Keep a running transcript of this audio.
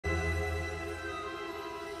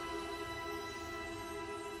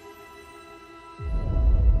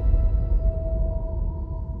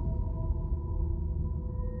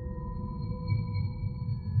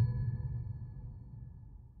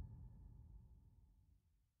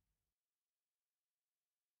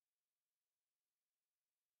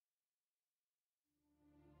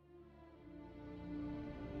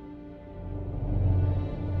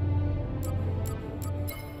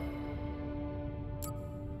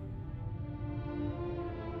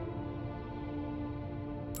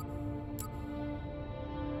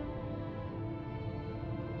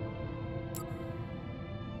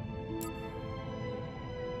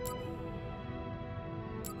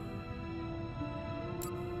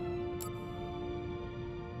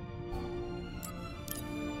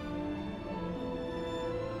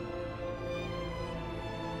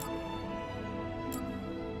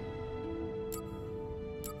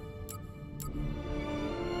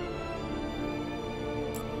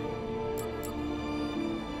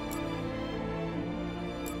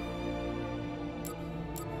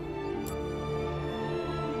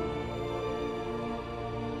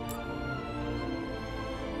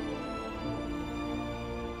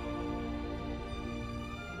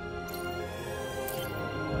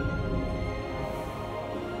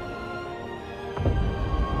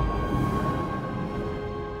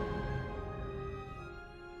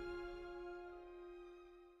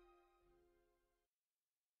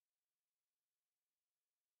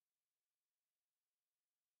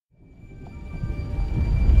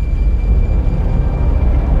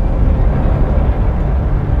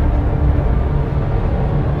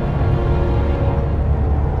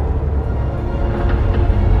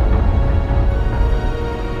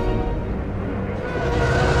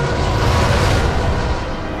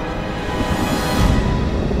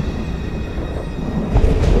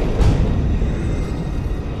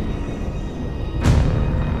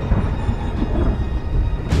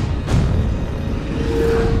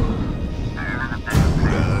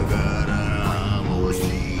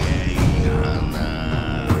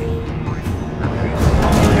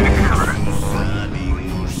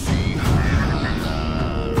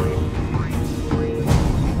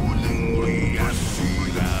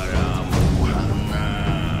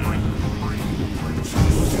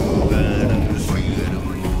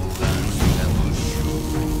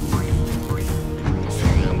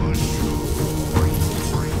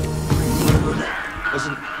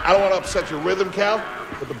I don't want to upset your rhythm, Cal,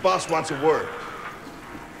 but the boss wants a word.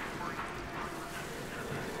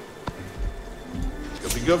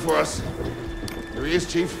 It'll be good for us. Here he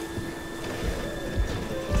is, Chief.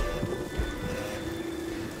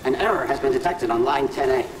 An error has been detected on line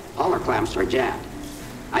 10A. All our clamps are jammed.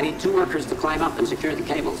 I need 2 workers to climb up and secure the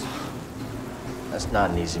cables. That's not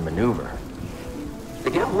an easy maneuver.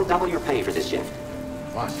 The gal will double your pay for this shift.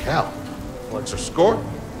 Come on, Cal. What's our score?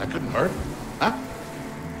 That couldn't hurt. Huh?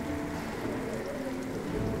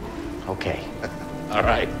 Okay. All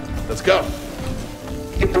right, let's go.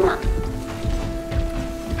 Get to work.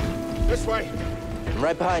 This way. I'm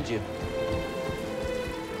right behind you.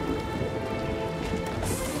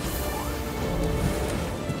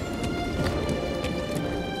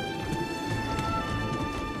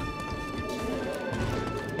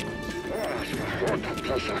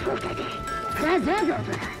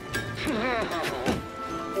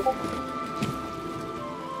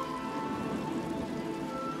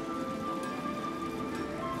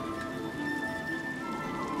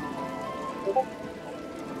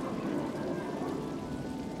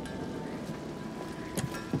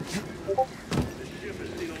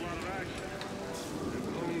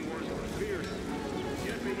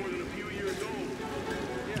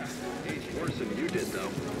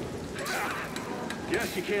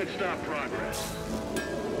 Guess you can't stop progress.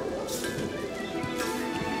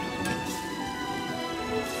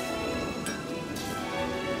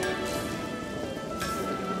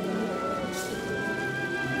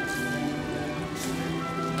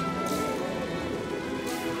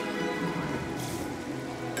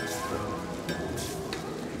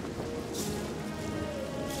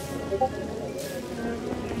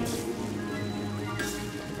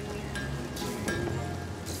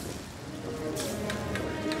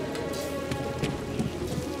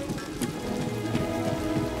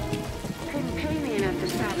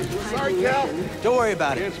 Sorry, Cal. Don't worry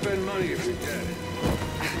about it. Can't spend money if we can.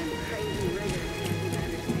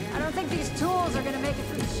 I don't think these tools are gonna make it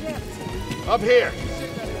through the shift. Up here.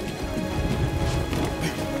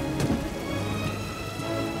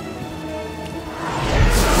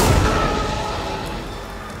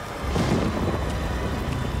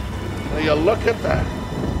 Will you look at that?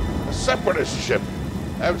 A separatist ship.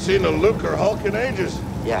 Haven't seen a Luke or Hulk in ages.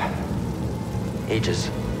 Yeah. Ages.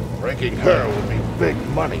 Breaking her would be big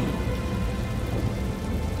money.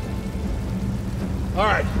 All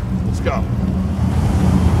right, let's go.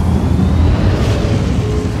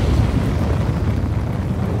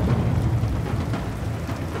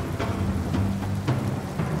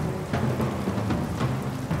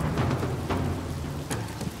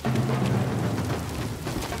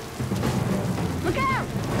 Look out!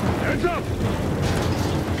 Heads up!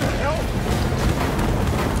 What the hell?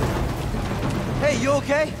 Hey, you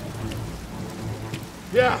okay?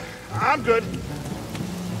 Yeah, I'm good.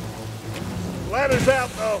 Ladder's out,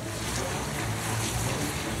 though.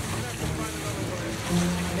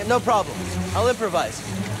 Yeah, no problem. I'll improvise.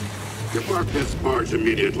 Depart this barge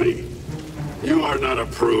immediately. You are not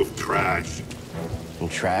approved trash. I'm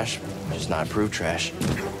trash, just not approved trash.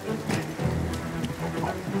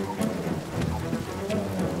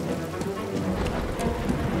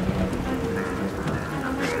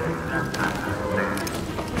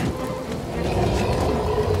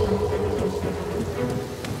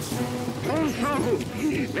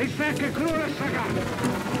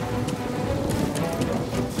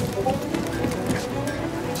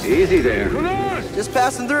 Easy there. Just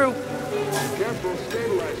passing through. Careful,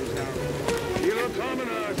 stabilizers now. Kilo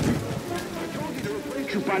Tominos. I told you to replace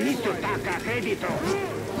Chupalito taca crédito.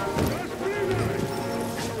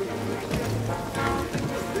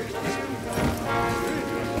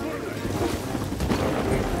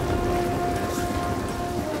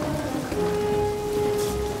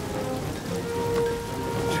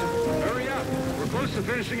 Hurry up. We're close to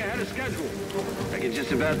finishing ahead of schedule. I can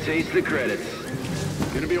just about taste the credits.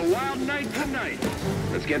 Gonna be a wild night tonight.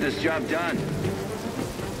 Let's get this job done.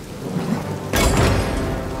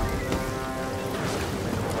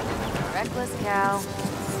 Reckless, Cal.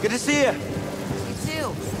 Good to see you. You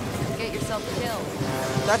too. Get yourself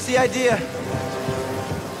killed. That's the idea.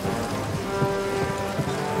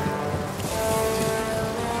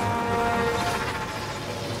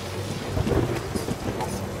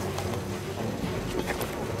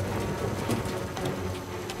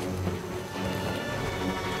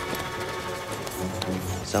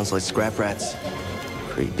 Sounds like scrap rats.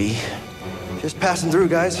 Creepy. Just passing through,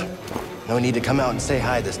 guys. No need to come out and say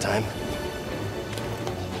hi this time.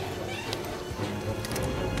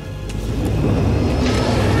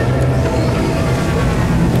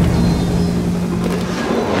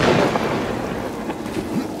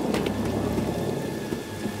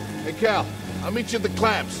 I'll meet you at the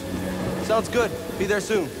clamps. Sounds good. Be there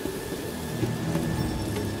soon.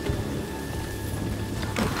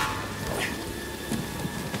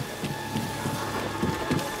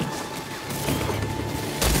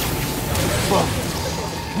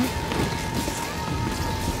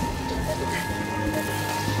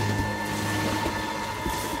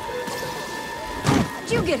 How'd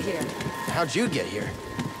you get here? How'd you get here?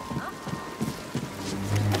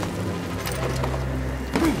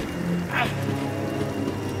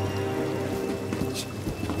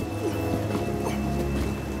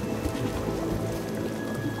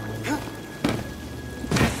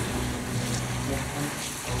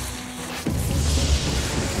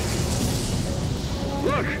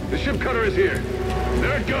 Look, the ship cutter is here.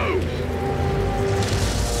 There it goes.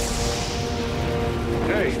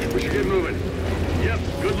 Hey, we should get moving. Yep,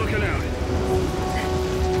 good looking out.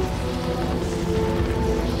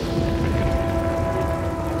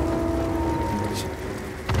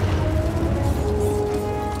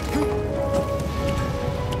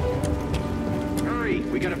 Hurry,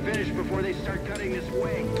 we gotta finish before they start cutting this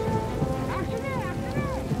wing.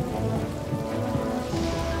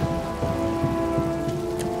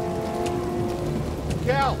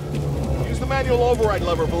 Cal, use the manual override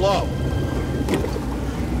lever below.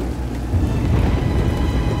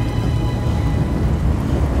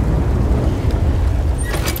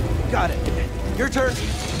 Got it. Your turn.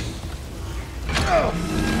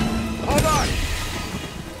 Hold on.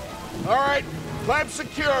 All right, clamp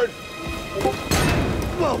secured.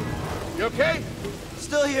 Whoa. You okay?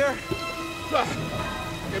 Still here.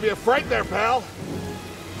 Give me a fright there, pal.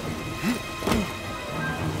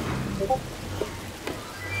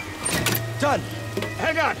 Done.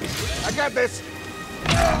 Hang on. I got this.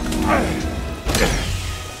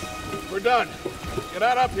 We're done. Get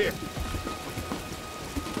out up here.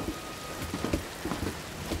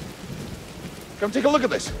 Come take a look at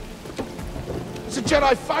this. It's a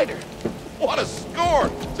Jedi fighter. What a score!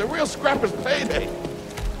 It's a real scrapper's payday.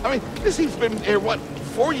 I mean, this he's been here, what,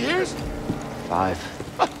 4 years? 5.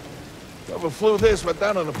 Whoever flew this went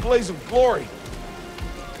down in a blaze of glory.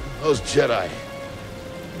 Those Jedi.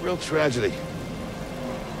 Real tragedy.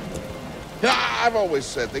 Yeah, I've always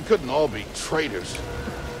said they couldn't all be traitors.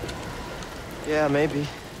 Yeah, maybe.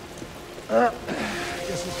 Guess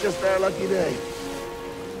it's just our lucky day.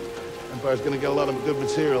 Empire's gonna get a lot of good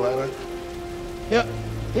material out of it. Yeah,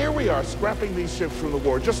 here we are, scrapping these ships from the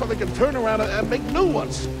war just so they can turn around and make new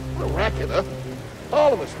ones. What a racket, huh?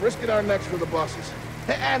 All of us risking our necks for the bosses.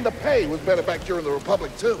 And the pay was better back during the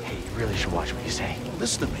Republic, too. Hey, you really should watch what you say.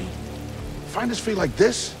 Listen to me. Find us free like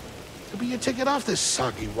this, it'll be your ticket off this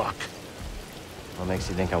soggy rock. What makes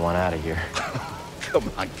you think I want out of here?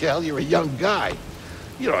 Come on, Cal, you're a young guy.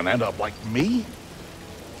 You don't end up like me.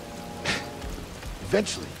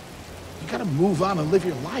 Eventually, you gotta move on and live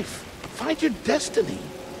your life. Find your destiny.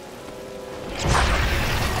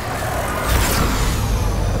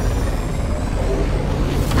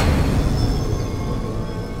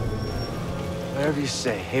 Whatever you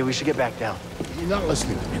say. Hey, we should get back down. You're not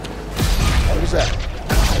listening to me. What was that?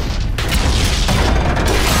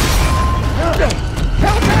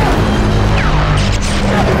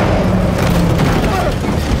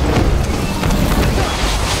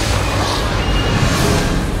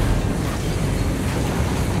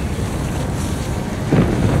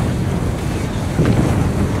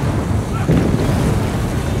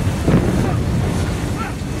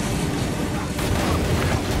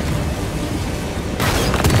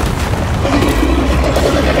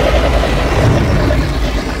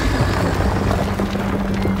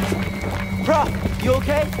 You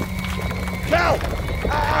okay? Cal!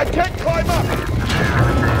 I can't climb up!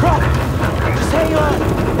 Brock! Just hang on!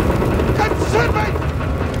 Consent me!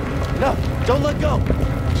 No, don't let go!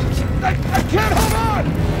 I can't hold on!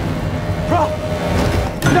 Brock!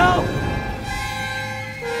 No!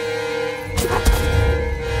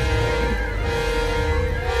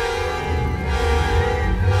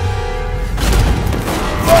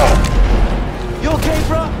 You okay,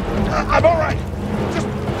 bro? I'm all right. Just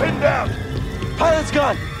pin down. Pilot's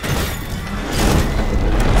gone.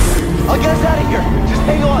 I'll get us out of here. Just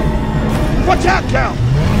hang on. Watch out, Cal!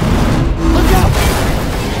 Look out!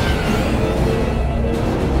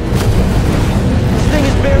 This thing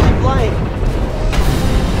is barely flying.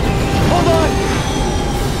 Hold on!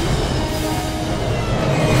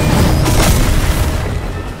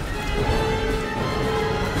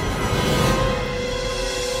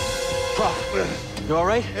 Prof, you all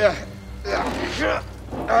right? Yeah.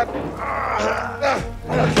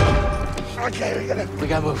 Okay, We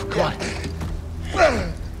gotta move. Come on. What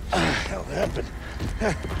the hell happened?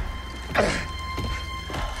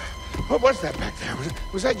 What was that back there?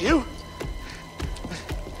 Was that you?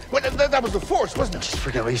 Well, that was the Force, wasn't it? Just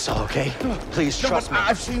forget what you saw, okay? Please trust me.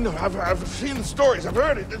 I've seen the stories. I've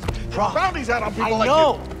heard it. There's bounties out on people like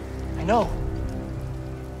you. I know.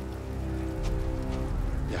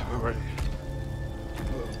 Yeah, we're ready.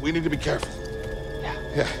 We need to be careful.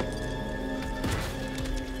 Yeah.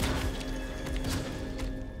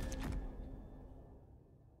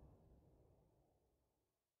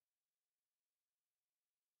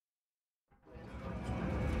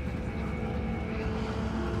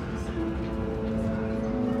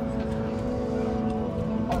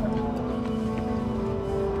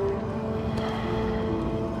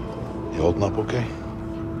 You holding up okay?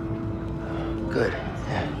 Good.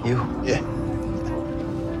 Yeah, you? Yeah.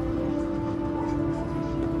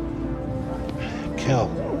 Cal,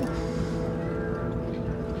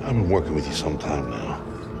 I've been working with you some time now.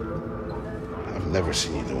 I've never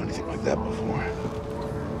seen you do anything like that before.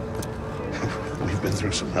 We've been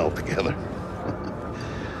through some hell together.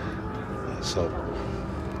 So,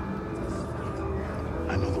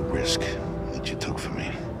 I know the risk that you took for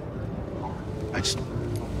me.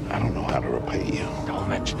 I don't know how to repay you. Don't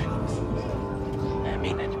mention it. I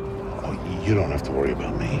mean it. Oh, you don't have to worry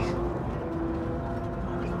about me.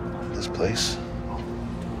 This place,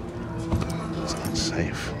 it's not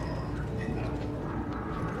safe.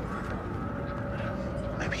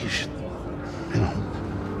 Maybe you should,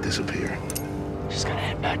 disappear. Just gonna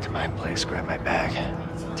head back to my place, grab my bag.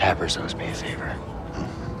 Tappers owes me a favor.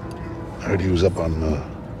 I heard he was up on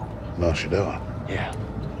Mount Shadow. Yeah.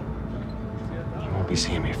 You won't be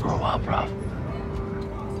seeing me for a while, Prof.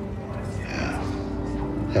 Yeah,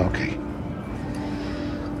 okay.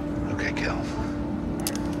 Okay, Cal.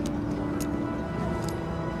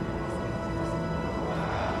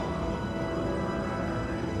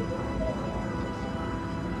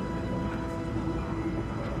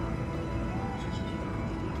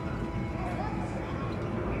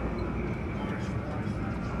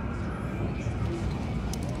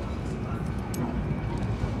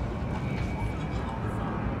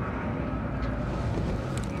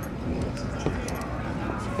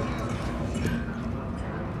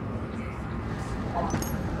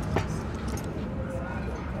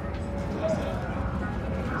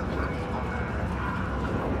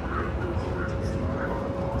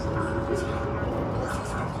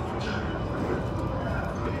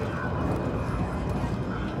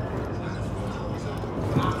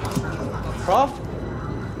 Prof?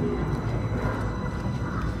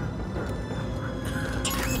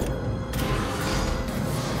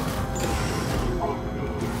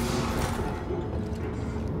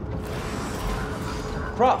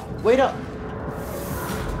 Prof, wait up.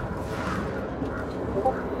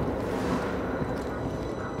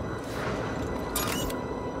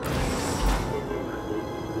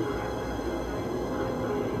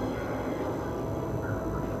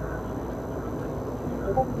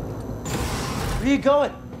 Where are you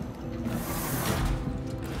going?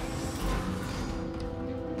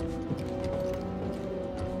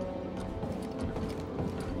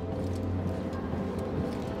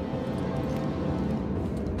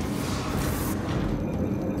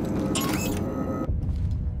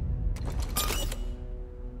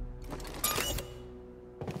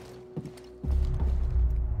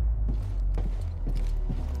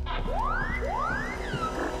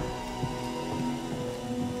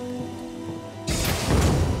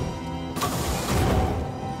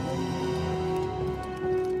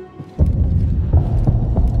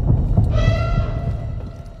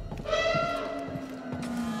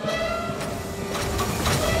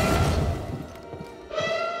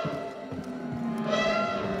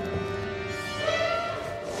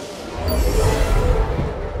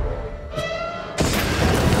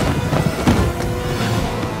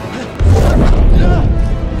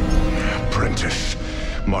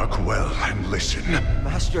 Mark well and listen.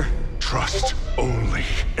 Master. Trust only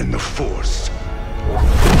in the Force.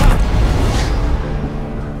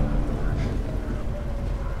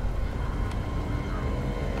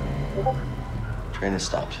 Train has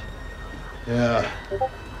stopped. Yeah,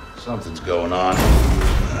 something's going on.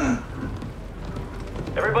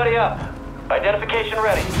 Everybody up. Identification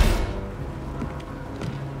ready.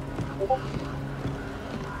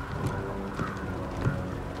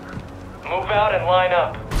 Move out and line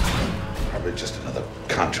up. Probably just another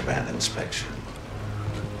contraband inspection.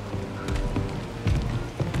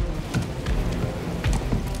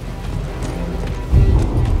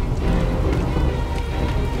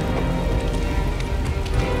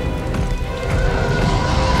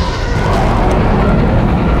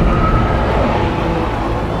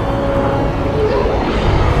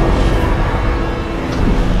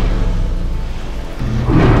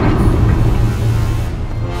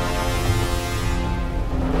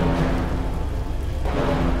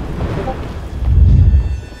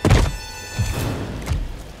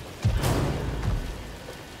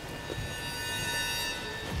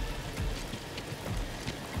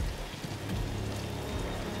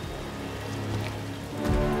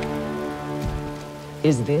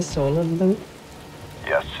 Is this all a loop?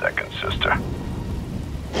 Yes, second sister.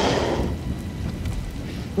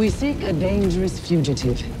 We seek a dangerous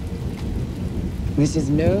fugitive. This is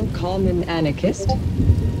no common anarchist,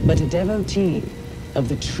 but a devotee of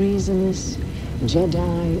the treasonous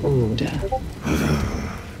Jedi Order.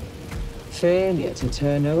 Failure to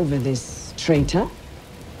turn over this traitor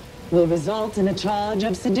will result in a charge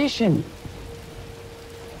of sedition.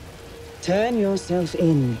 Turn yourself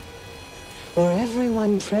in, or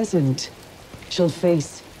everyone present shall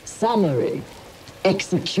face summary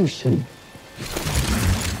execution.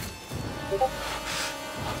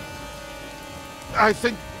 I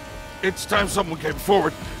think it's time someone came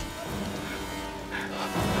forward.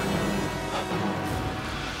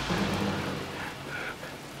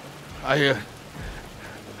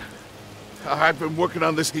 I've been working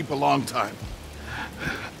on this heap a long time.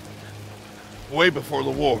 Way before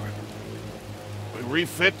the war. We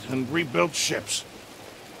refit and rebuilt ships.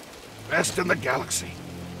 Best in the galaxy.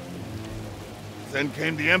 Then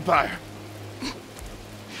came the Empire.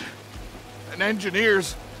 And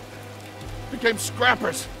engineers became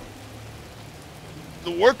scrappers.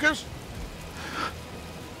 The workers,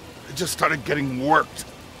 they just started getting worked.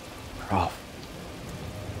 Prof.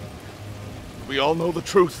 We all know the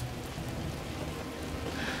truth.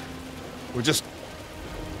 We're just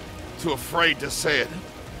too afraid to say it.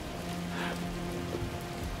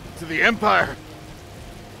 To the Empire,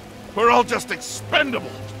 we're all just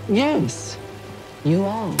expendable. Yes, you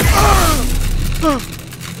are.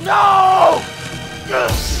 No!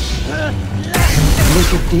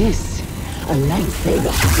 Look at this, a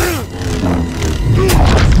lightsaber.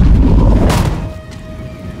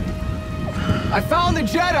 I found the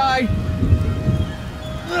Jedi!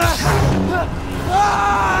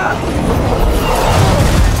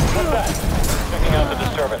 Come back. Checking out the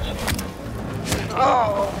disturbance.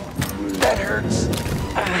 Oh, that hurts.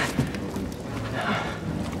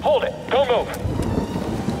 Hold it. Don't move.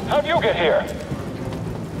 How'd you get here?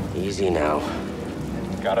 Easy now.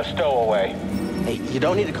 Got a stowaway. Hey, you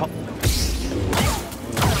don't need to call...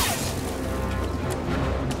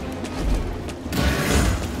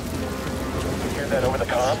 Hear that over the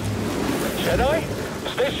comm? Jedi?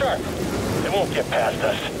 Stay sharp. They won't get past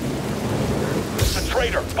us. It's a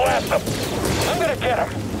traitor. Blast him. I'm gonna get him.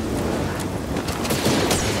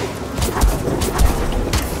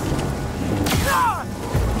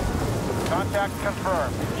 Contact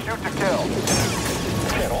confirmed. Shoot to kill.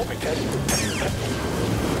 Can't hold me, Ted.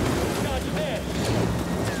 Dodge this.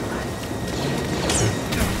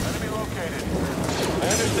 Enemy located. I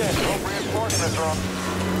understand. Hope reinforcements are on.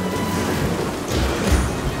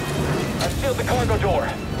 I've sealed the cargo door.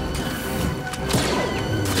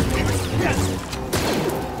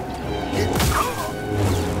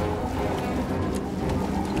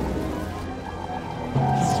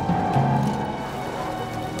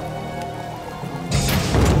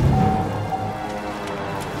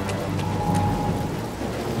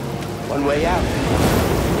 One way out.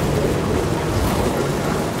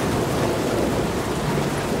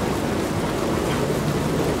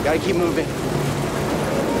 Gotta keep moving.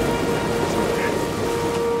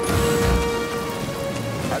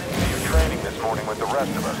 How did you do your training this morning with the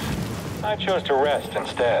rest of us? I chose to rest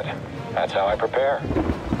instead. That's how I prepare.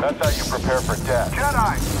 That's how you prepare for death.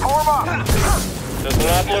 Jedi, form up! Does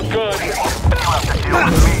not look good. You have to deal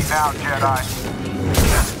with me now, Jedi.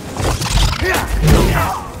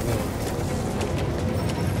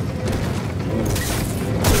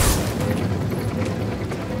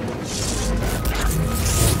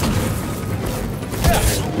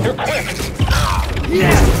 You're quick.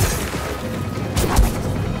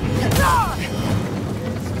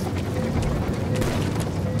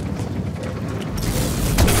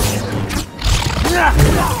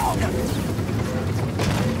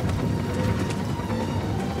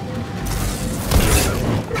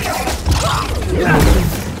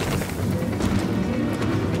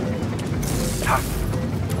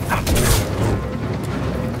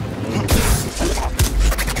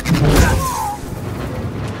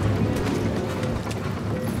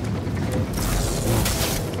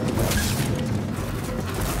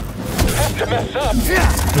 Have to mess up.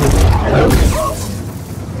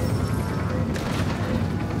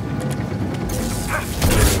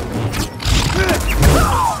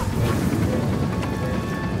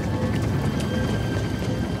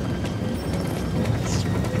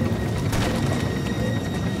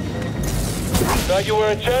 Thought you were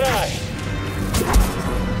a Jedi.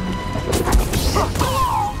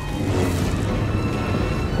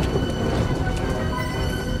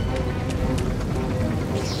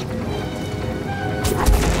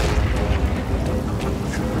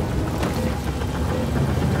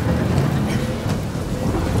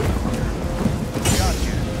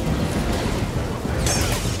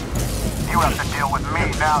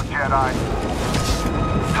 now, Jedi.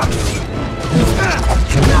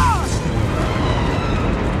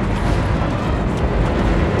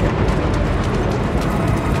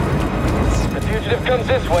 The fugitive comes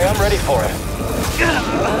this way, I'm ready for him.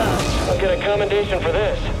 I'll get a commendation for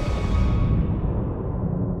this.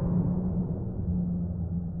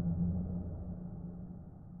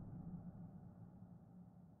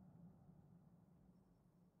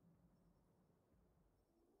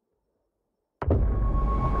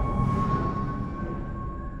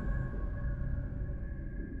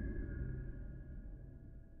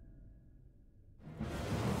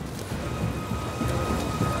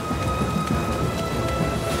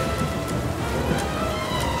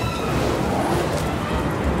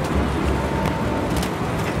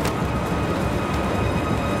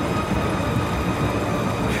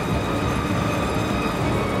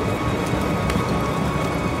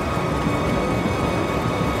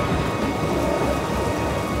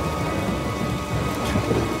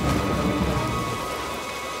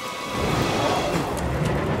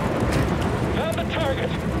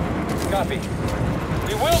 Copy.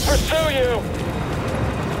 We will pursue you!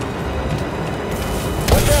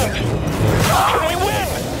 Watch out! Can we win?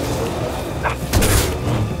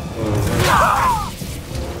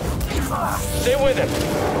 Stay with him!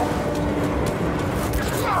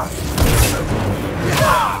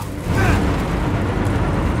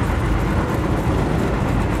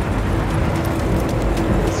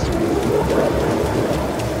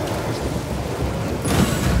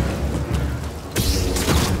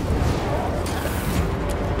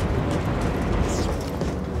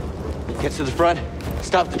 Get to the front,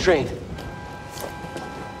 stop the train.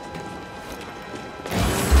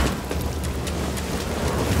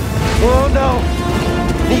 Oh no!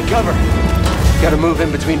 Need cover. Gotta move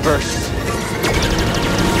in between bursts.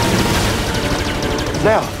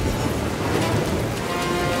 Now!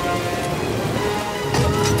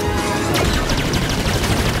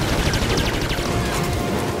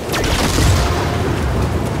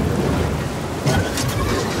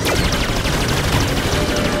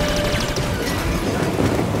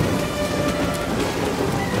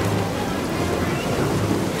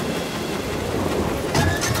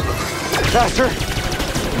 Faster!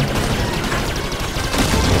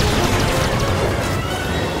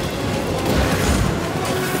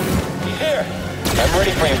 He's here! I'm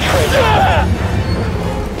ready for you, traitor!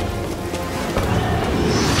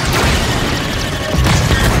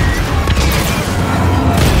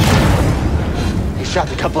 He shot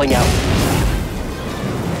the coupling out.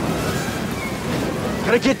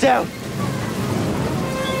 Gotta get down!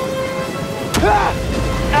 Ah!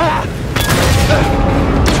 Ah!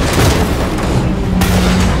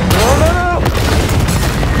 No, no, no!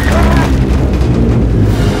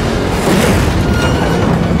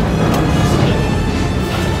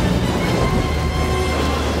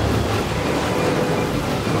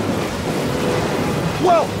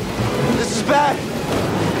 Whoa! This is bad!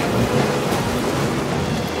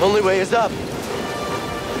 Only way is up.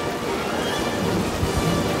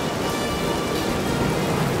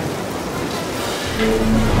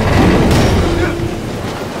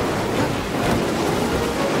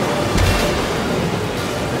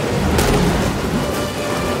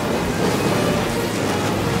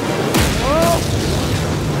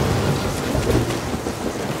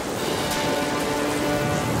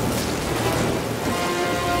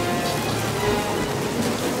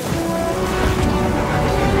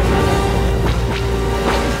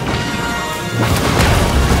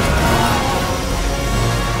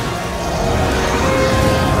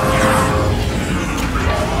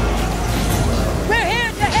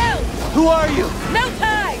 Who are you? No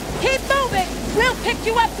time! Keep moving! We'll pick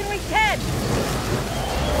you up when we can!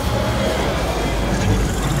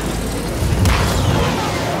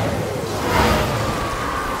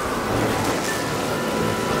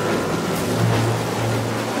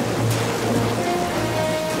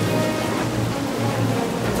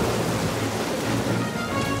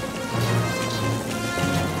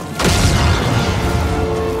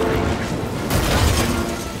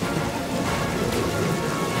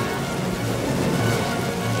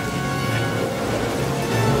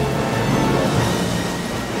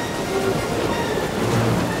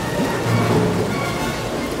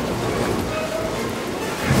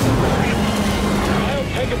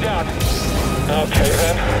 Okay,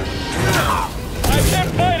 then. I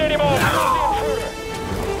can't fight anymore! Who's the intruder?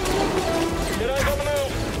 Jedi on the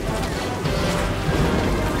move!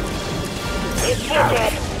 He'll slip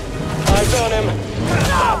up! Eyes on him!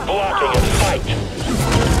 Stop blocking and fight!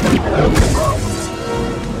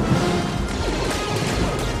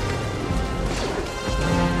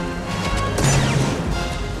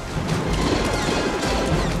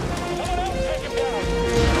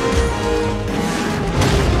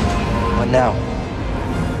 now?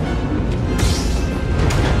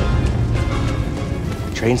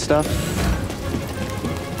 Train stuff?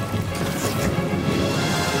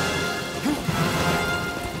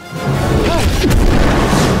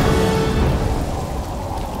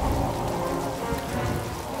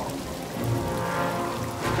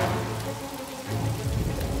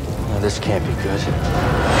 No, this can't be good.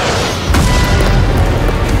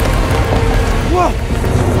 Whoa!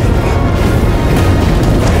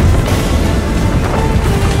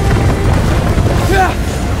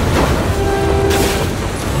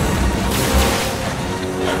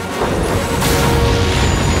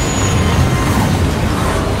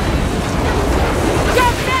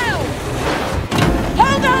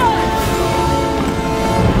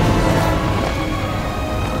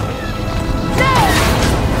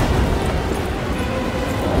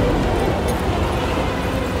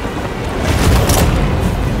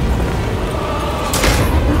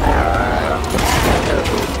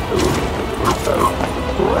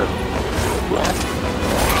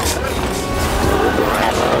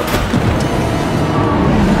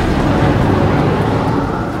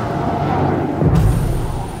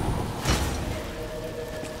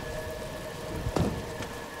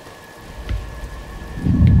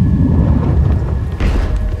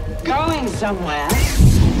 Somewhere.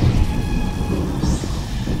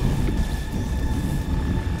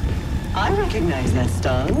 I recognize that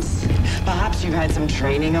stance. Perhaps you've had some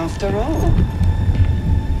training after all.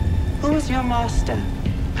 Who was your master,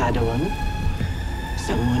 Padawan?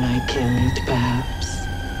 Someone I killed, perhaps?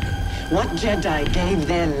 What Jedi gave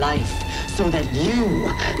their life so that you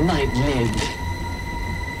might live?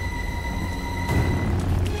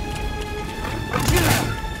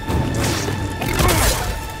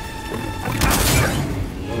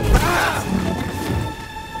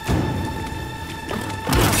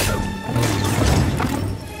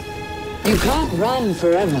 You can't run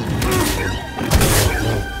forever.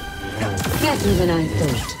 Better than I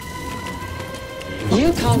thought.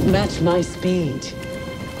 You can't match my speed.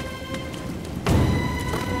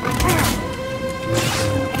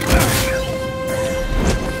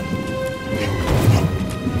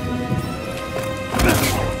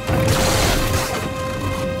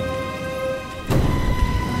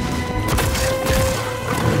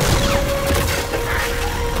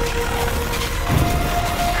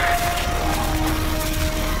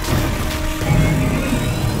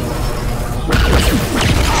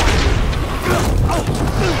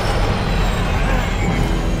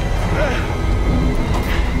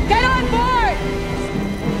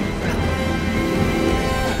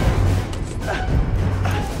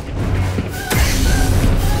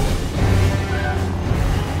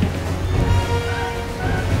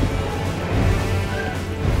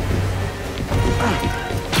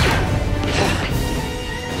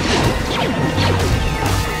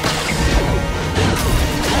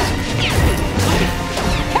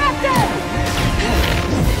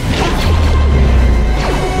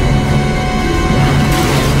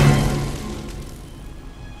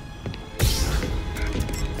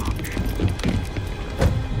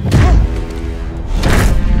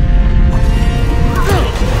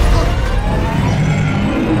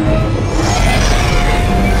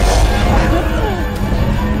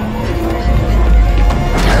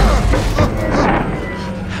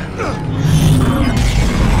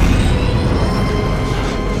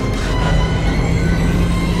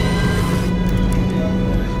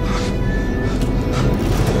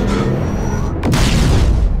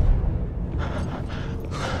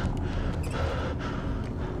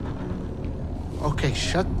 Okay,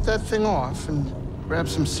 shut that thing off and grab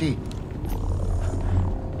some seat.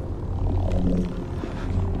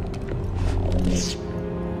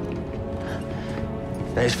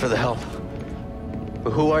 Thanks for the help.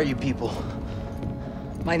 But who are you people?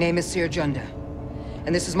 My name is Seer Junda,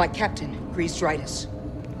 and this is my captain, Grease Dritus.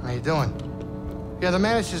 How you doing? Yeah, the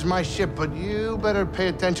Mantis is my ship, but you better pay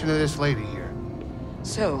attention to this lady here.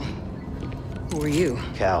 So, who are you?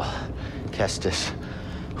 Cal. Kestis.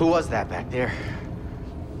 Who was that back there?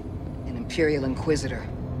 An Imperial Inquisitor.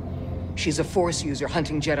 She's a Force user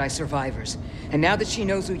hunting Jedi survivors. And now that she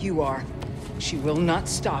knows who you are, she will not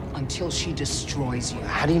stop until she destroys you.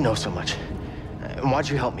 How do you know so much? And why'd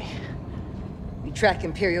you help me? We track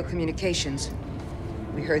Imperial communications.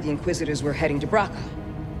 We heard the Inquisitors were heading to Braca,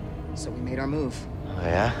 so we made our move. Oh,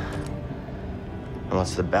 yeah? And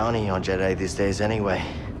what's the bounty on Jedi these days anyway?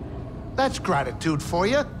 That's gratitude for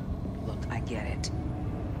you. Look, I get it.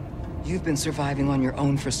 You've been surviving on your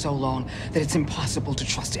own for so long that it's impossible to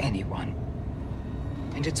trust anyone.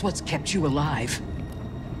 And it's what's kept you alive.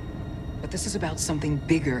 But this is about something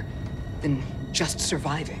bigger than just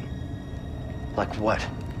surviving. Like what?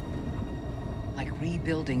 Like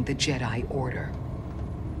rebuilding the Jedi Order.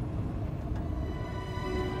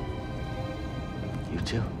 You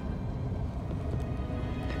two?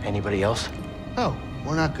 Anybody else? Oh,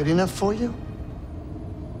 we're not good enough for you?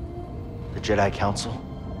 The Jedi Council?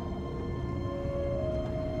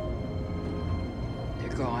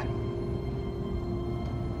 They're gone.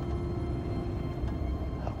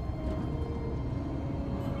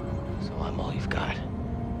 So I'm all you've got.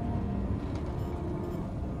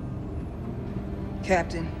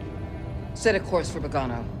 Captain, set a course for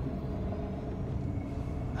Bogano.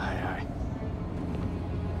 Aye, aye.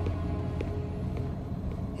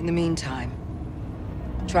 In the meantime,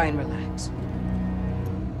 try and relax.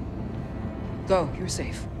 Go, you're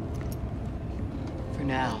safe. For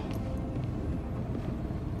now.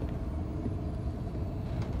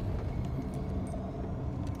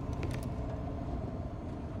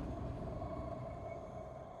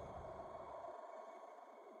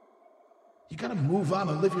 You gotta move on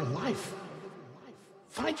and live your life.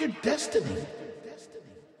 Find your destiny.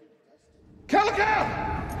 Calico!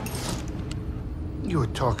 You were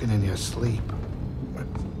talking in your sleep.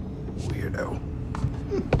 Weirdo.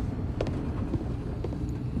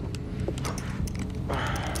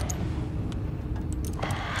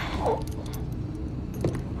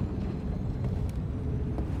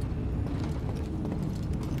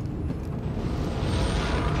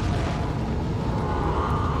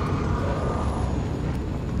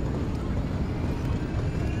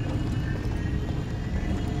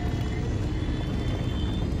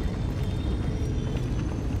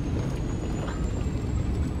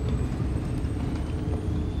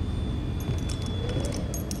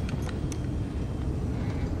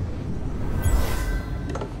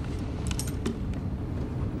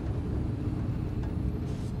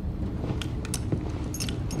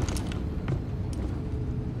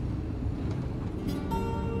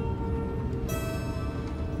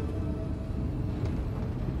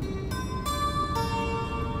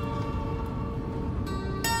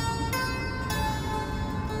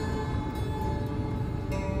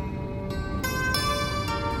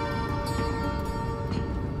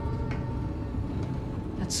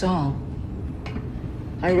 That's all.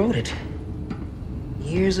 I wrote it.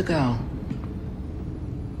 Years ago.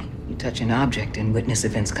 You touch an object and witness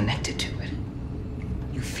events connected to it.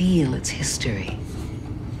 You feel its history.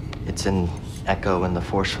 It's an echo in the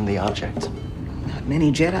Force from the object. Not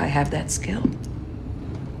many Jedi have that skill.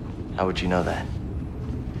 How would you know that?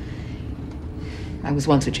 I was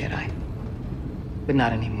once a Jedi, but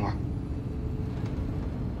not anymore.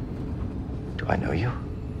 Do I know you?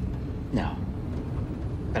 No.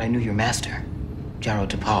 But I knew your master, Jaro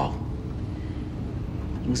Tapal.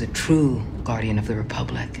 He was a true guardian of the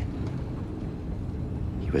Republic.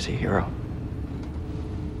 He was a hero.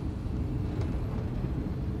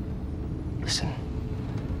 Listen.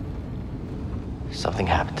 Something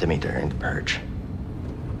happened to me during the Purge.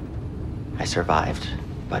 I survived,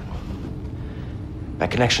 but my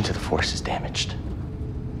connection to the Force is damaged.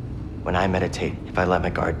 When I meditate, if I let my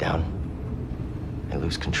guard down, I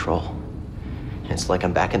lose control. And it's like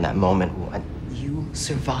I'm back in that moment when... You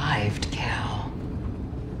survived, Cal.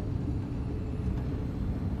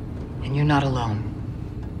 And you're not alone.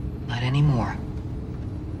 Not anymore.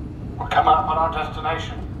 We're coming up on our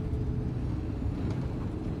destination.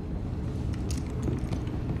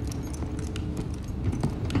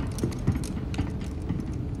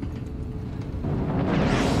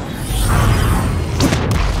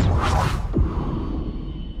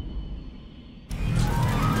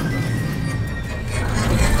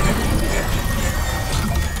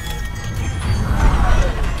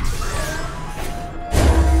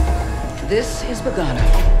 This is Bogano.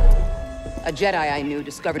 A Jedi I knew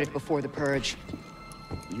discovered it before the Purge.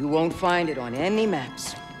 You won't find it on any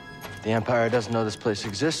maps. The Empire doesn't know this place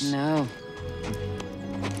exists? No.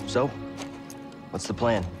 So, what's the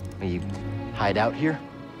plan? We hide out here?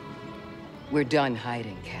 We're done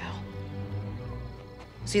hiding, Cal.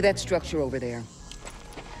 See that structure over there?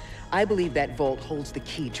 I believe that vault holds the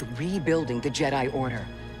key to rebuilding the Jedi Order.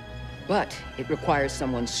 But it requires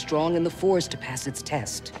someone strong in the Force to pass its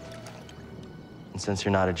test. And since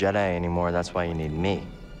you're not a Jedi anymore, that's why you need me.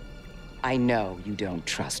 I know you don't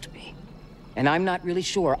trust me. And I'm not really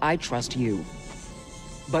sure I trust you.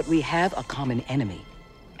 But we have a common enemy.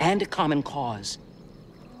 And a common cause.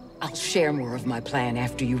 I'll share more of my plan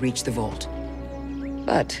after you reach the vault.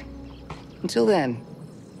 But, until then,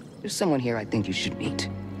 there's someone here I think you should meet.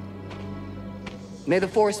 May the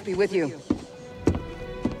Force be with you.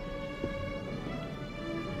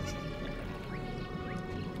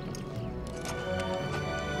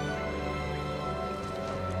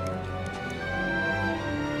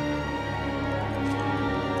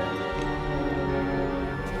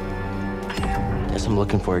 I'm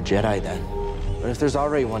looking for a Jedi then. But if there's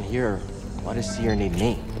already one here, why does Seer need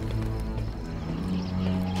me?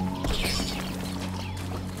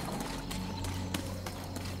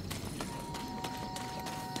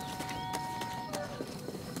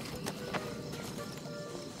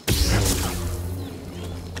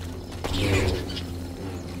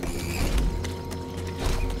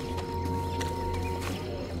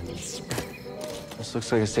 This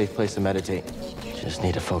looks like a safe place to meditate. Just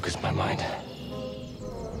need to focus my mind.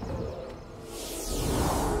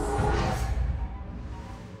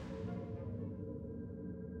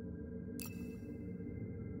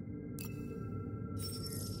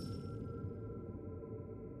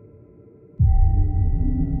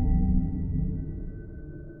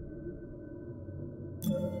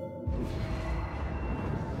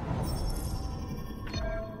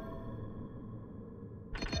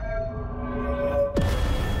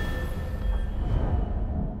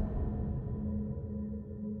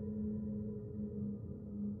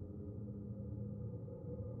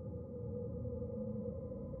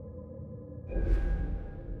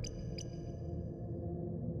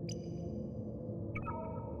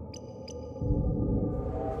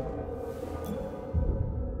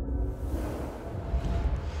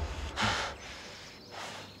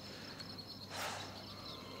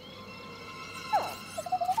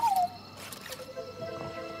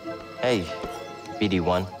 Hey,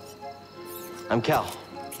 BD1. I'm Cal.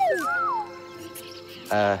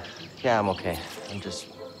 Yeah, I'm okay.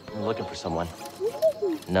 I'm looking for someone.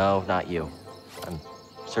 No, not you. I'm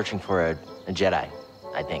searching for a Jedi,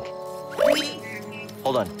 I think.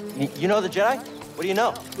 Hold on. You know the Jedi? What do you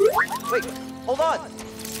know? Wait, hold on!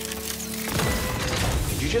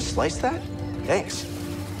 Did you just slice that? Thanks.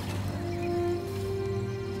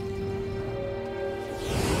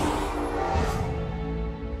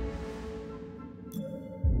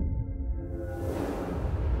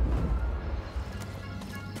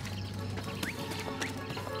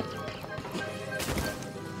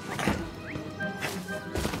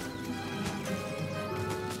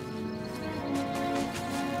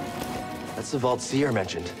 That's the vault Seer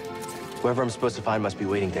mentioned. Whoever I'm supposed to find must be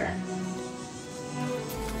waiting there.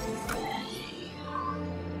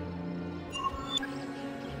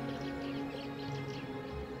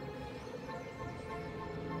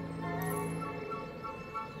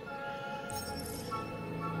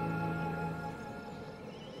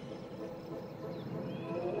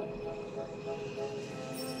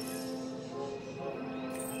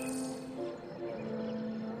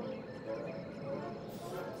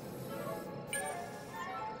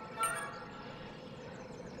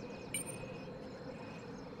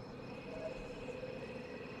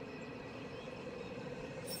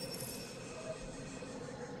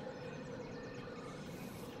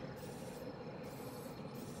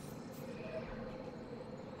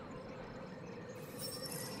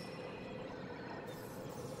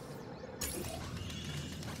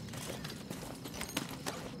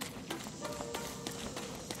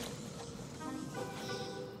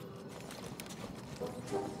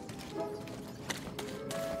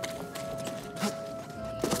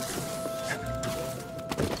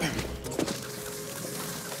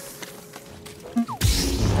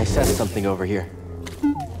 I sensed something over here.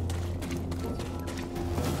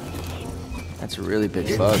 That's a really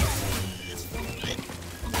big bug.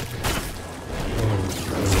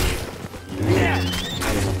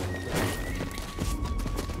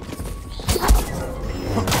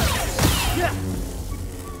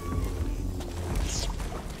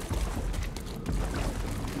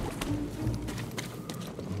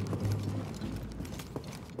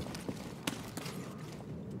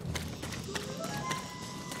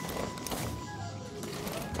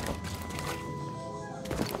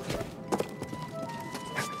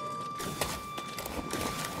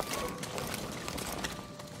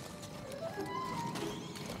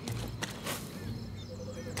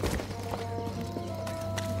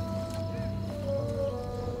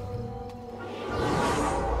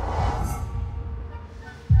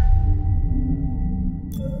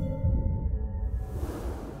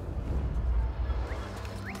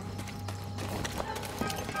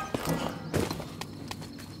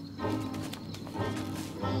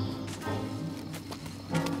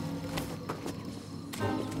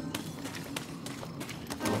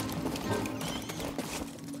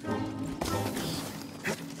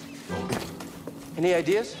 Any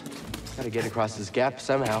ideas? Gotta get across this gap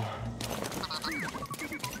somehow.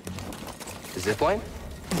 The zip line?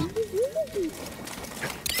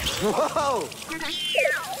 Whoa!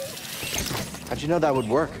 How'd you know that would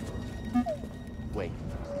work? Wait.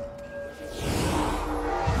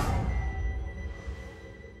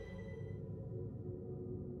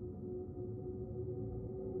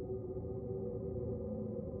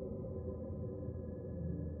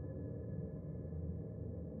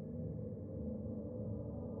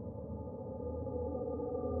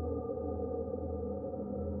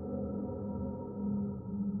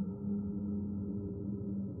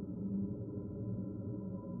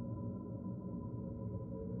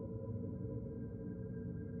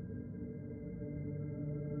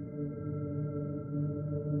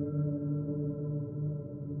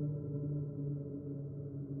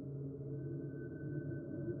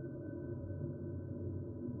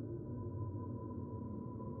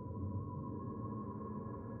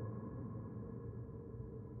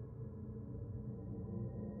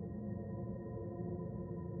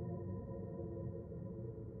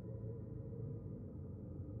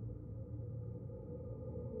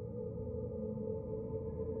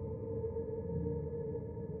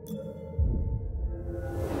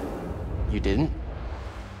 You didn't?